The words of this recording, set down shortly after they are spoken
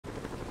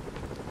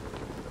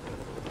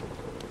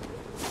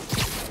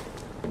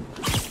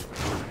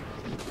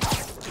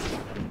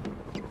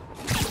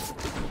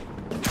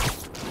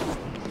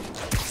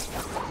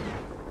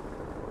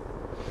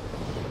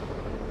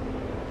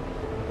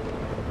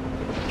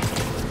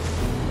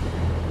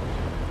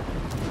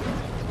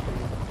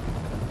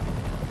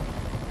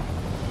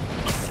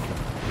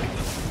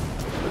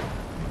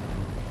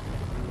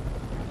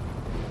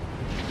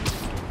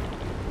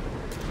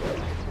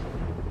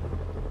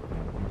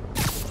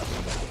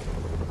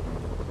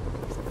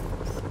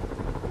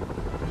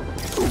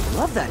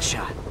Love that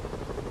shot.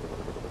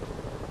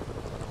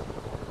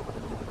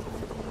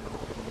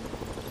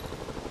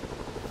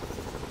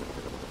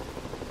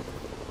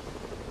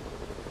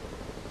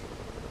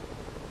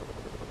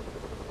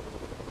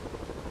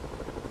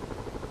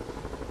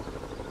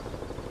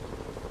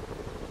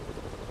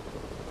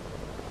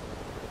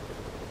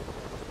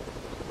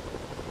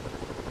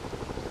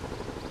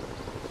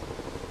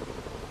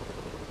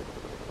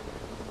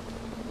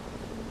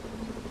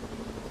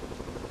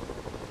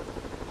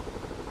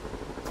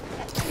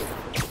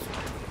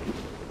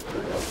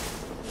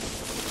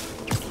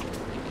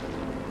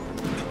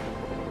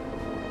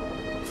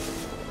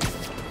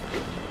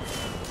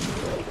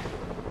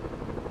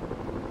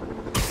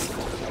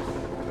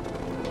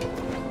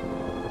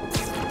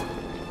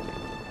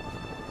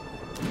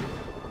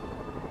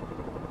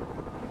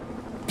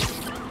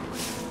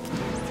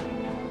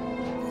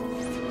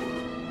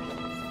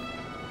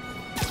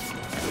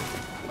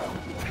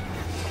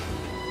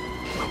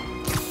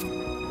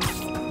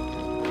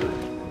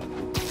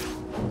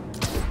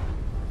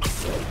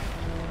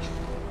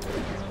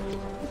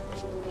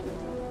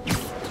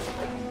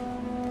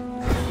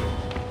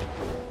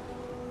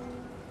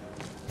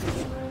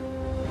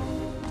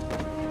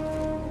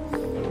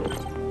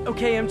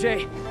 Okay,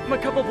 MJ. I'm a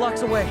couple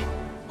blocks away.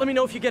 Let me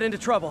know if you get into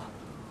trouble.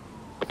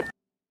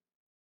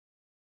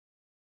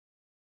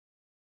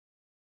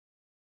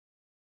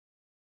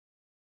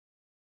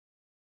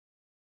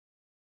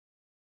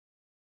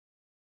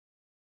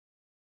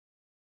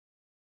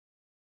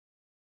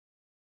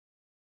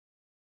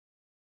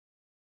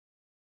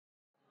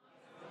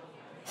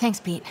 Thanks,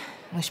 Pete.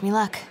 Wish me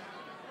luck.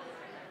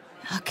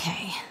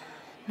 Okay.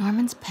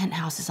 Norman's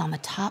penthouse is on the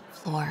top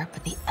floor,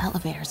 but the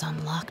elevator's on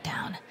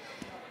lockdown.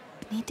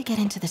 Need to get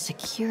into the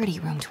security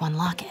room to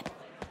unlock it.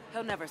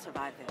 He'll never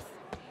survive this.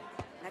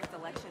 Next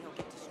election, he'll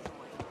get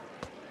destroyed.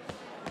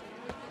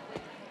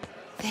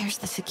 There's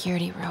the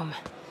security room.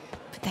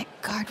 But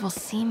that guard will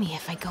see me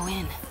if I go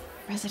in.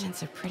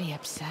 Residents are pretty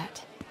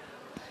upset.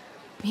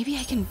 Maybe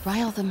I can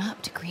rile them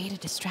up to create a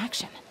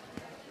distraction.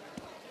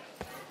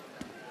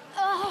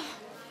 Ugh!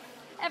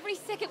 Every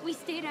second we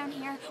stay down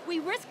here, we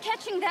risk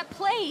catching that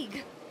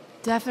plague.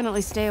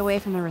 Definitely stay away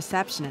from the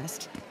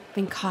receptionist.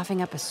 Been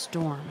coughing up a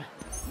storm.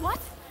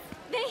 What?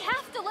 They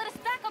have to let us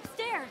back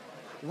upstairs.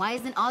 Why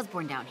isn't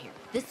Osborn down here?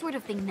 This sort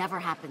of thing never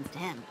happens to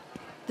him.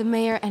 The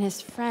mayor and his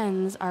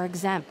friends are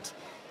exempt.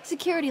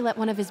 Security let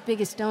one of his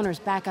biggest donors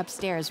back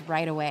upstairs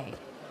right away.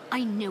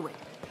 I knew it.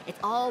 It's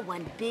all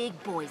one big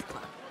boys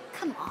club.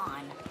 Come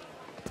on.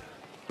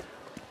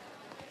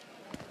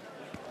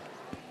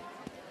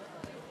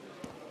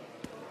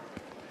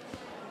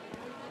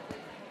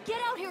 Get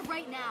out here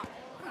right now.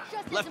 We're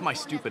just as Left my important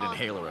stupid as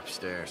Osborn. inhaler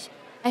upstairs.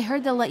 I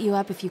heard they'll let you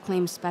up if you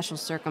claim special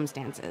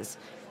circumstances.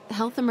 A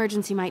health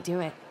emergency might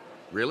do it.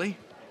 Really?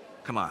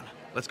 Come on,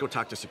 let's go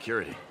talk to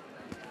security.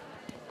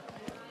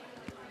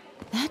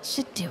 That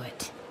should do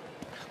it.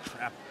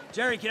 Crap.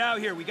 Jerry, get out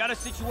here. We got a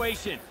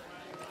situation.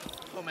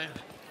 Oh man,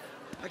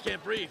 I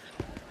can't breathe.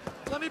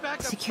 Let me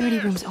back Security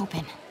upstairs. room's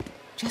open.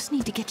 Just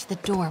need to get to the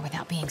door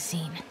without being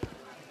seen.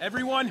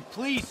 Everyone,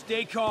 please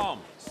stay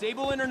calm.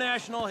 Sable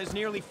International has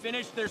nearly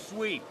finished their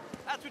sweep.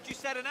 That's what you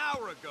said an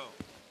hour ago.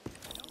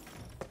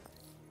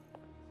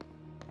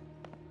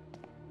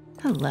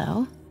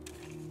 Hello.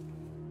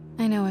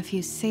 I know a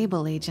few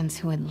Sable agents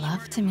who would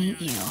love to meet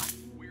you.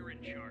 We're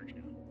in charge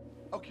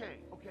now. Okay,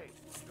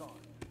 gone.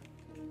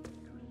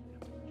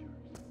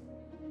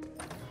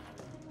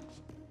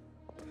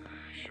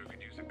 Sure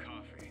could use a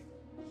coffee.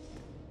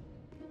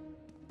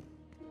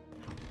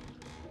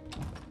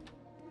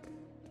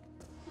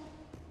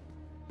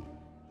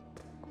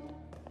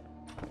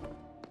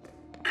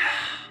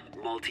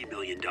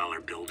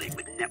 Multi-million-dollar building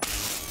with net...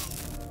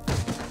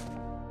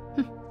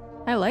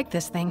 I like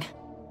this thing.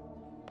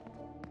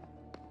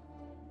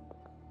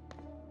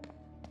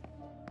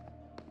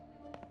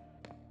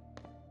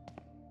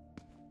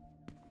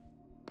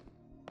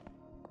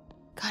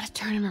 Gotta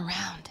turn him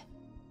around.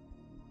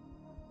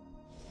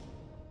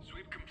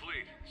 Sweep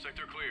complete.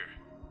 Sector clear.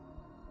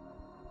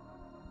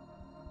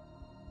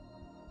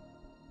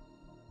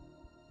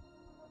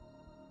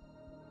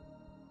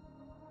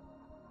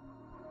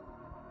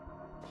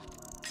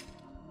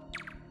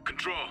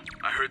 Control,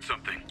 I heard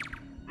something.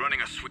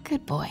 Running a sweep.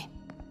 Good boy.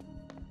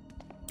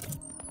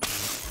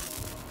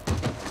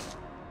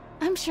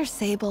 I'm sure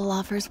Sable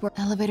offers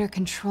elevator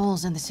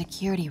controls in the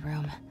security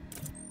room.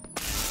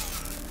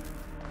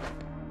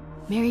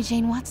 Mary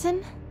Jane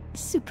Watson?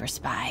 Super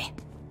spy.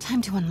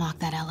 Time to unlock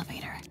that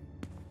elevator.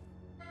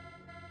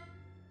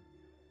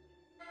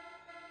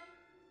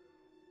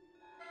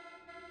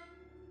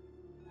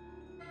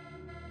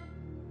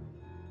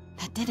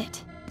 That did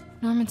it.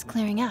 Norman's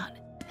clearing out,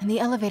 and the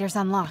elevator's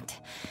unlocked.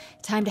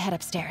 Time to head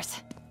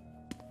upstairs.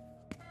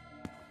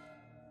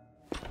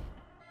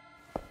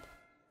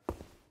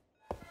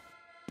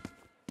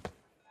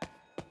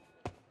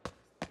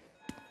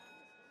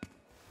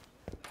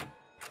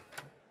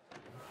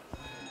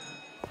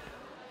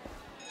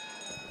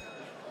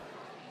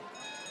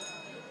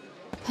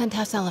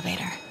 Penthouse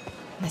elevator.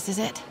 This is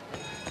it.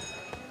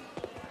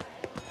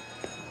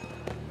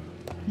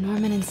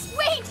 Norman and...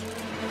 Wait!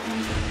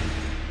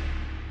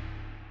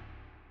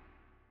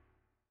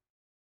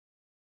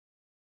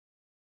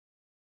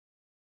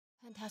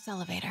 Penthouse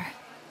elevator.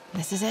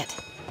 This is it.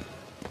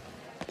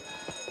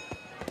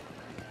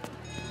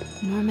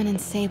 Norman and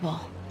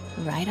Sable.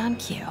 Right on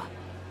cue.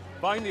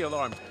 Find the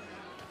alarm.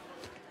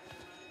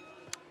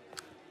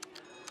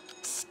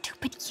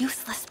 Stupid,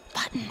 useless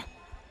button.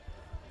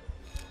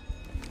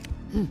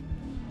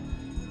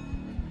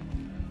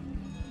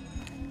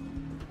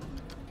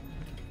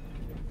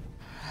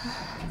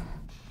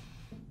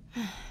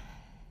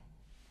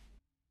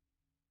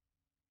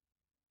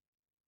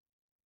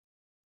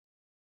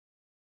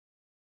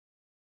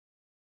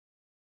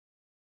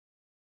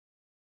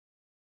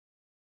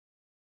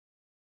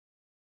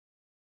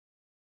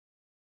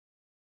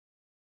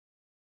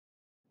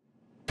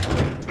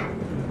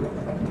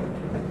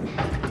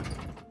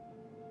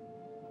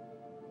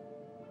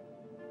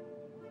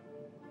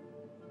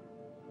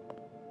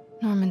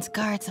 Norman's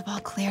guards have all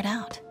cleared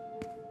out.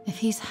 If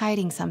he's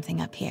hiding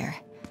something up here,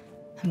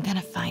 I'm gonna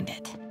find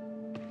it.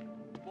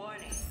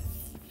 Warning.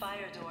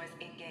 Fire doors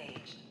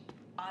engaged.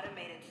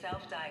 Automated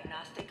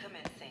self-diagnostic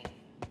commencing.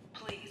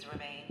 Please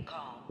remain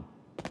calm.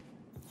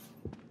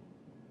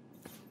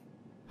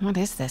 What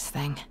is this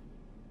thing?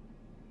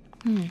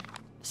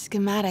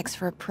 Schematics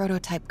for a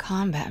prototype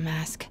combat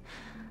mask.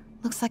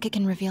 Looks like it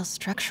can reveal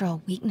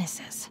structural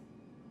weaknesses.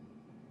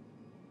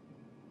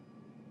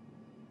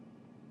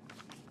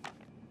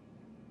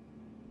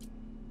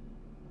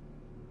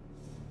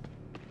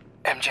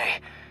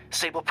 MJ,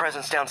 Sable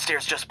presence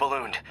downstairs just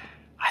ballooned.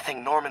 I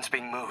think Norman's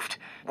being moved.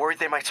 Worried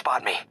they might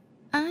spot me.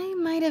 I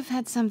might have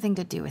had something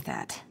to do with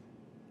that.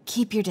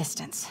 Keep your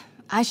distance.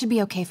 I should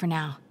be okay for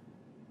now.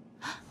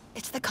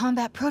 It's the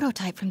combat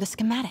prototype from the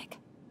schematic.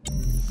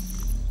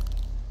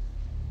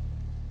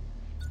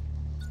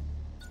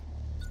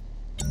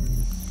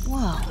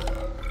 Whoa,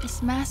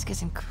 this mask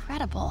is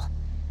incredible.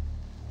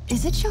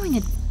 Is it showing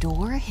a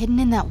door hidden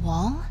in that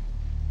wall?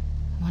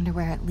 Wonder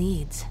where it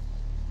leads.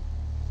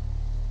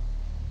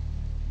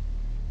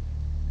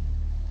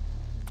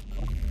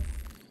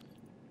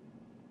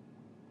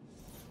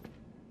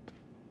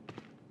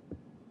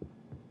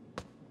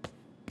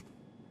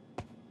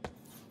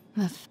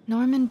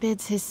 Norman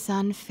bids his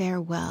son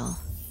farewell.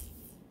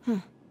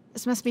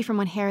 This must be from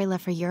when Harry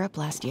left for Europe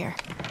last year.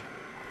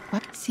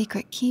 What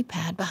secret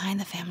keypad behind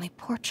the family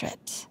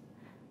portrait?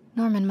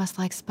 Norman must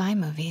like spy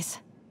movies.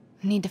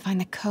 Need to find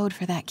the code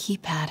for that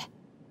keypad.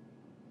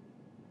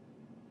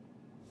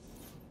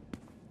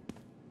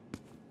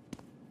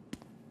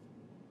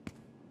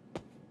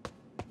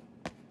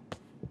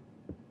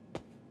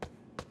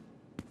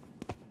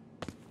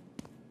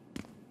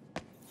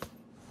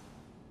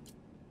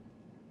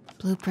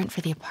 Blueprint for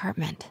the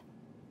apartment.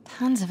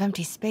 Tons of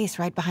empty space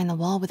right behind the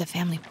wall with a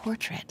family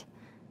portrait.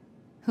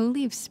 Who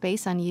leaves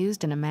space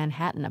unused in a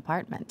Manhattan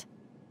apartment?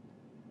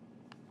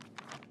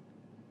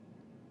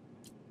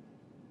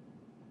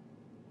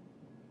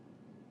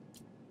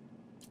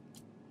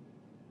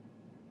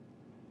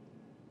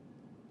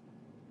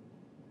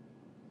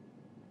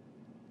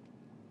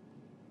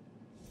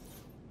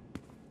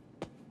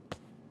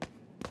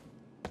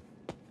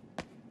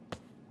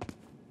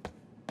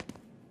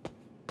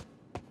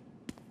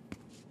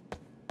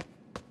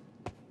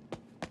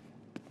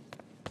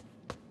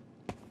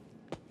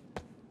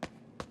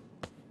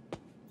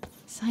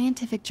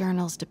 Scientific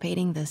journals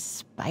debating the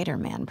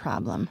Spider-Man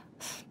problem.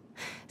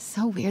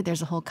 So weird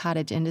there's a whole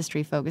cottage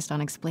industry focused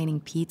on explaining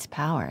Pete's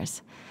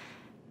powers.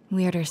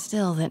 Weirder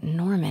still that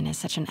Norman is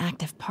such an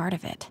active part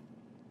of it.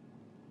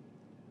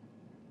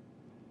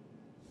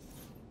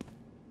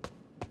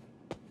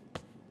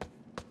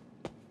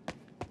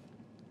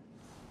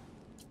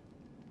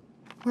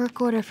 Work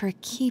order for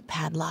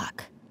keypad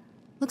lock.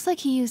 Looks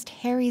like he used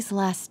Harry's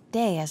last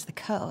day as the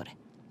code.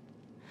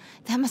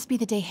 That must be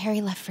the day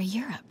Harry left for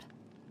Europe.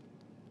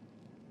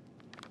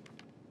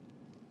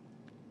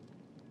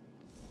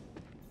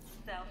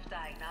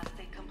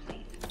 Self-diagnostic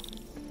complete.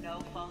 No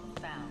faults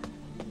found.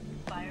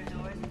 Fire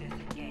doors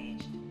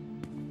disengaged.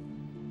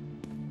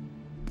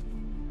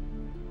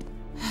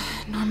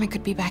 Norman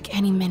could be back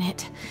any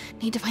minute.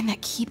 Need to find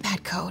that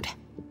keypad code.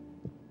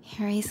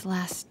 Harry's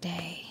last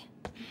day.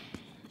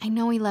 I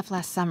know he left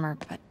last summer,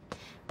 but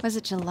was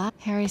it July?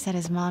 Harry said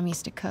his mom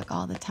used to cook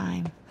all the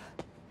time.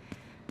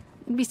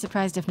 I'd be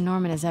surprised if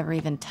Norman has ever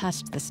even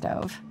touched the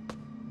stove.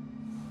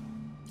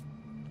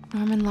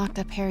 Norman locked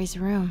up Harry's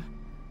room.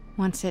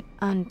 Wants it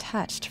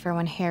untouched for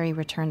when Harry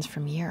returns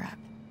from Europe.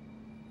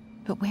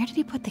 But where did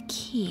he put the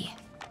key?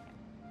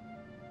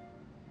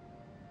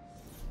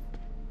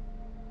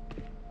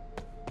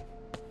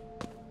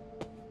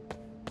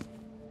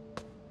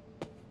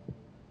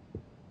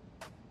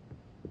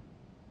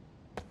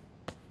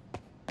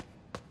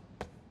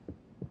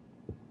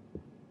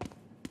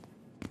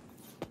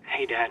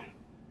 Hey, Dad.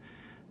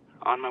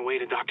 On my way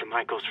to Dr.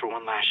 Michael's for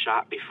one last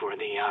shot before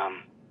the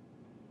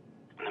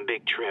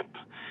big trip.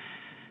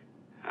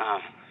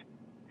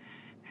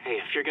 Hey,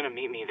 if you're gonna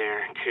meet me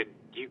there, could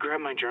you grab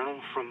my journal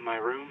from my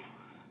room?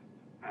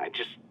 I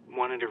just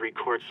wanted to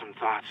record some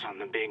thoughts on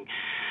the big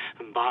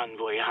Bon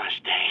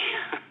Voyage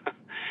day.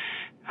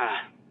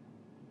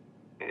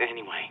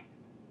 Anyway.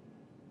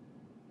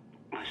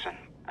 Listen,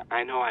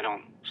 I know I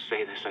don't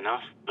say this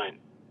enough, but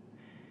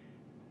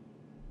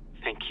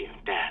thank you,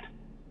 Dad.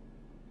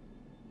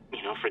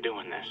 You know, for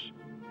doing this.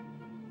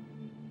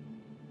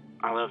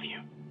 I love you.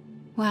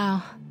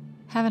 Wow.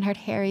 Haven't heard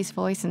Harry's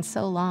voice in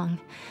so long.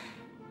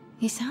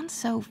 He sounds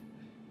so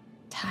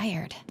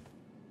tired.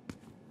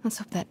 Let's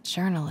hope that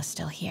journal is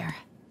still here.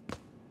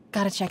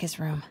 Gotta check his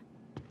room.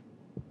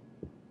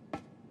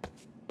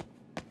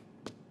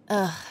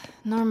 Ugh,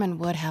 Norman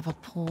would have a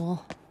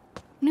pool.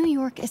 New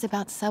York is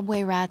about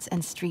subway rats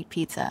and street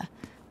pizza,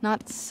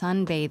 not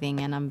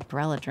sunbathing and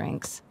umbrella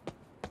drinks.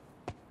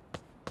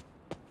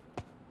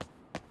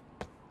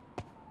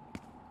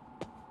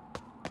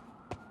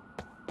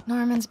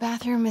 Norman's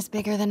bathroom is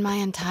bigger than my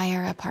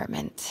entire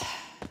apartment.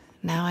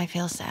 Now I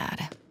feel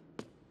sad.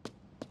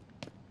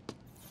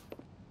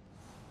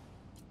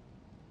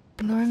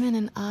 Norman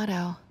and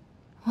Otto.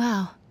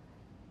 Wow.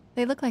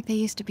 They look like they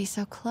used to be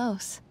so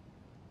close.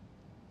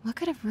 What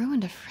could have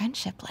ruined a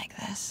friendship like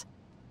this?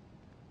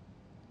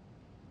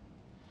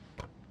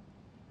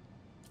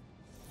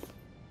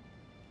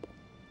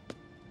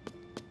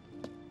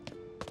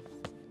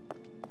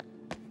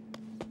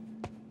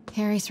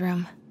 Harry's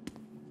room.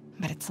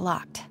 But it's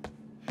locked.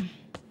 I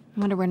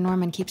wonder where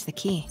Norman keeps the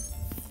key.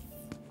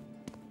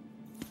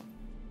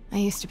 I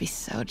used to be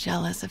so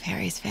jealous of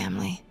Harry's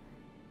family.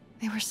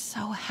 They were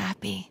so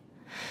happy.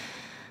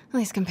 At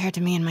least compared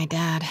to me and my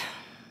dad.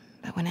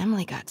 But when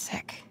Emily got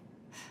sick,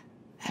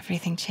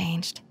 everything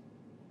changed.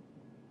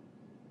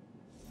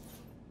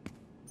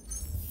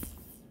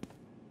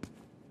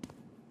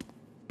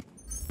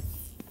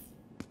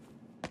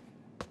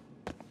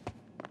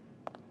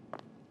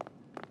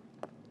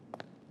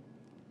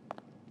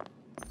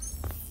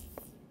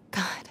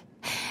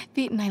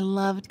 Pete and I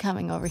loved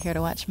coming over here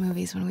to watch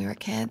movies when we were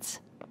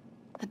kids.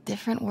 A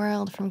different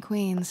world from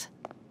Queens.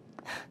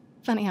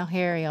 Funny how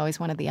Harry always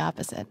wanted the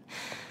opposite.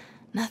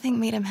 Nothing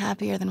made him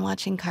happier than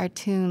watching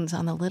cartoons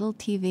on the little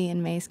TV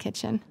in May's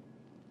kitchen.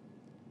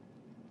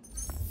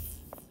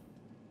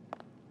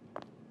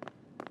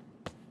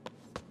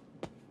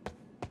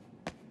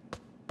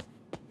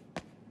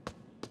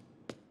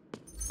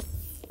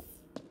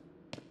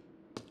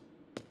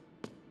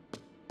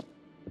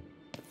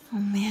 Oh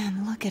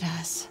man, look at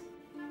us.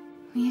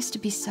 We used to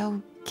be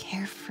so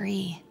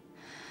carefree.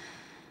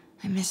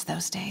 I miss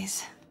those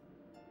days.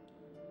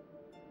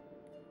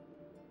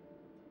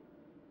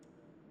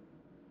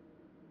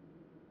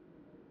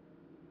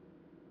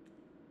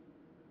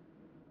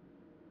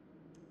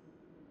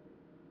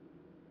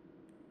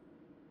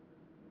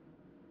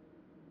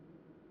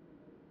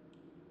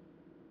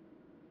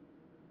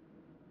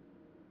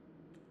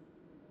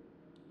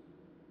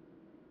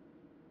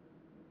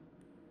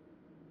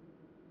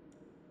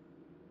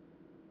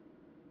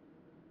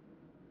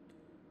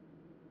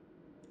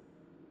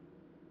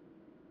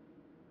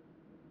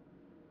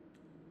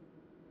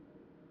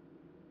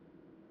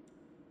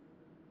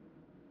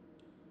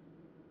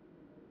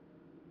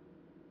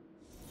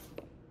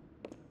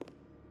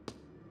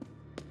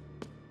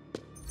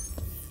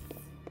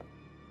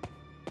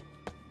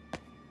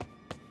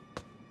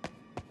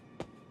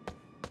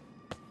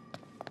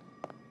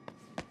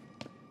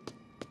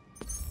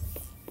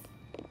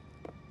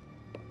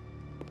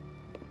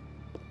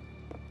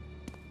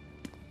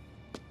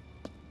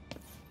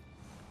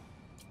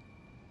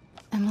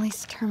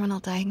 Emily's terminal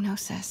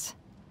diagnosis.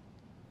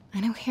 I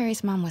know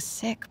Harry's mom was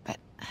sick, but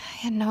I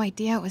had no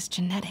idea it was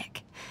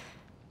genetic.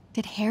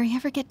 Did Harry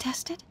ever get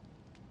tested?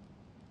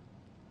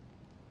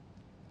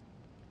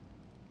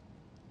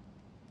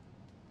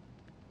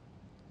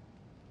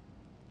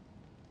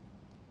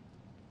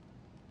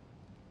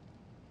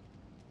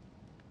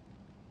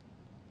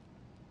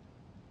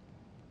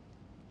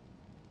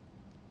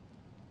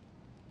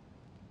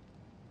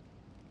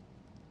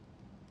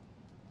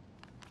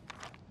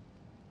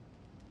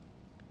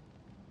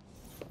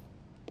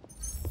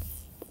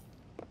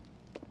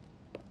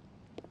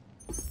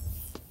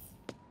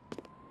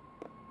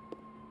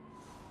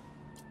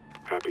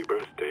 Happy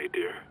birthday,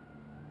 dear.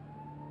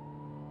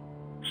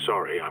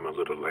 Sorry I'm a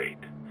little late.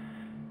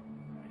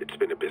 It's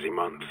been a busy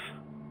month.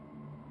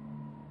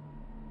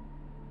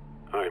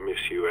 I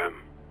miss you,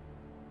 Em.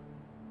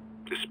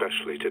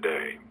 Especially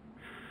today.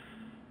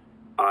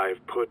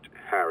 I've put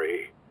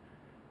Harry...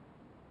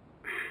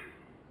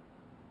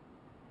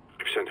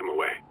 I've sent him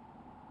away.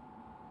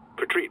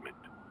 For treatment.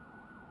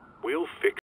 We'll fix